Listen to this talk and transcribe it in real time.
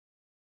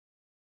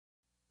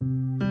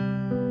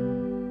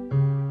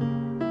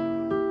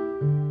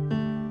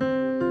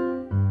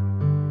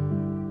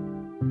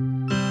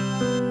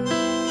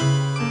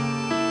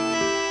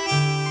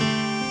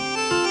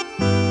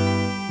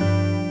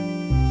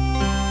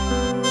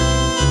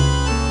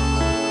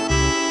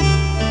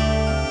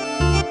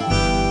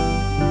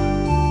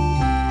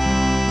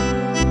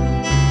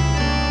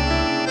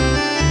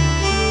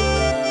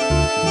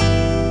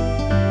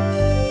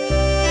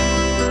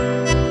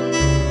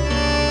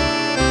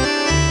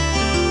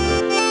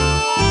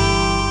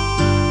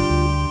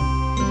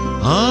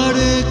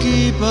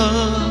Arequipa,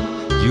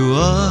 you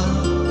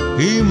are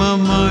in my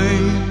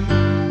mind.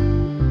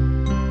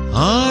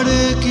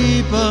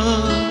 Arequipa,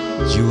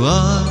 you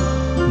are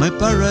my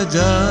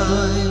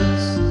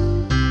paradise.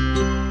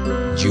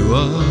 You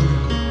are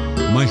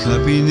my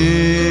happiness.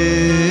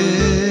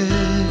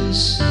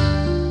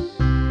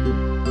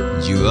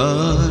 You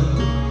are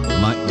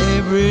my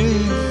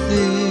everything.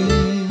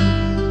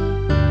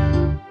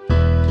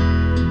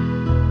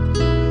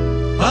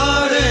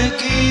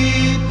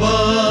 Arequipa,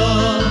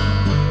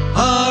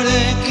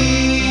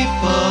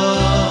 Arequipa,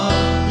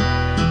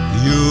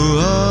 you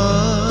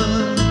are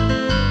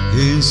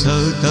in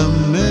South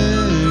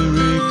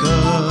America.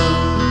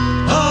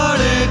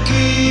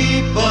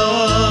 Arequipa,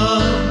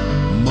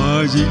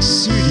 Magic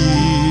City.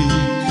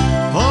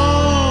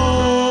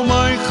 Oh,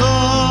 my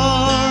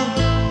heart,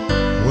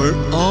 where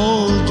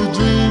all the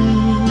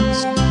dreams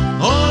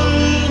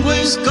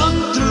always come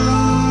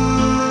true.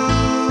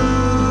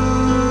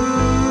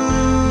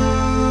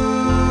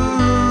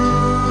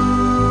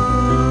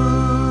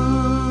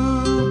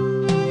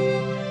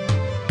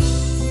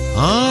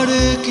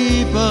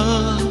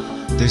 Arequipa,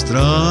 te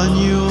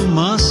extraño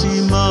más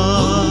y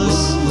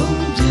más.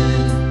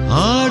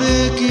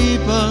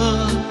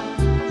 Arequipa,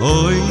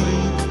 hoy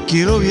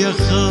quiero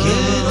viajar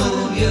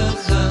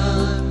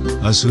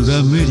a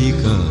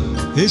Sudamérica.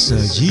 Es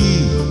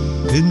allí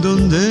en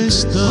donde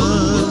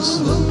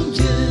estás,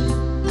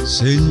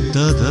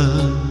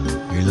 sentada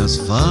en las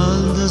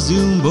faldas de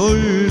un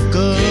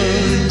volcán.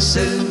 Es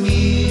el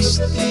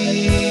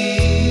Misti.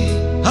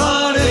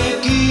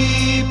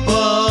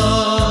 Arequipa,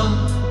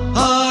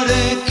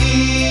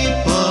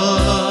 Arequipa,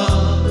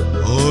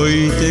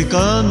 hoy te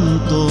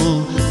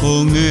canto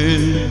con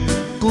el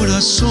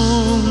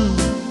corazón.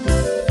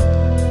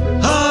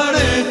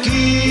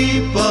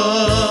 Arequipa,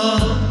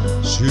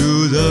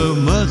 ciudad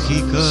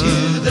mágica,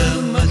 Ciudad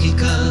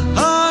mágica.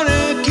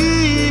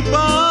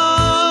 Arequipa,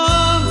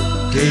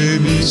 que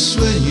mis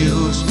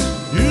sueños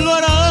lo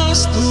harás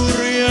tu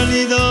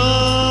realidad.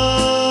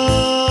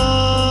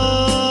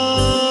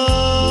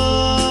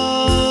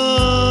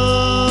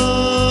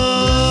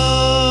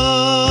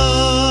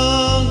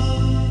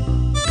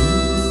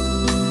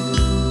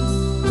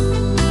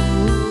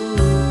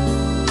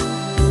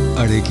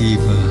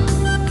 Arequipa,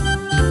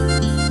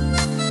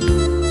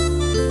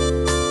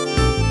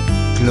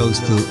 close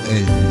to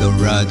El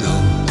Dorado.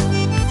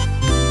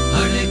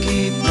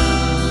 Arequipa,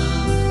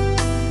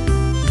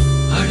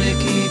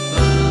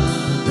 Arequipa.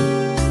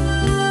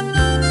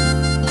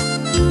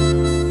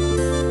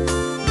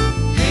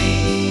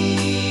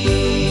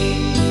 Hey.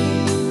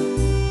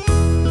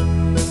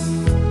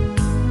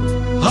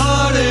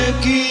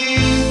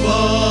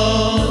 Arequipa,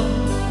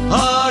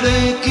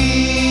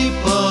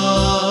 Arequipa,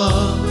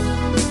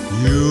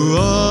 you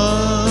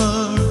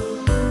are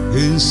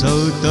in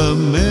South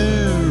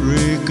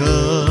America.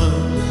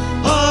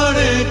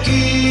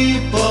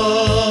 Arequipa,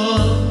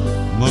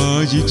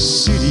 Magic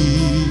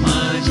City.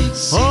 Magic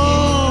City.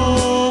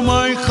 Oh,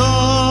 my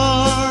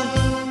heart,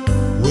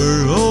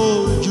 where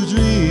all your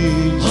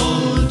dreams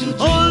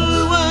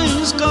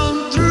always come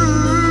true.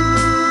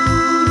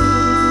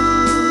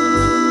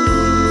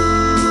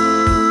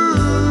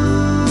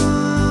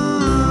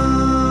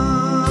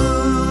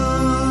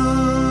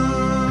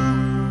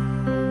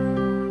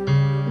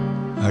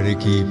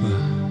 Arequipa,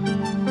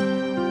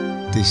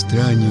 te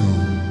extraño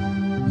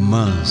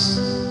más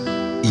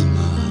y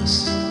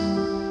más.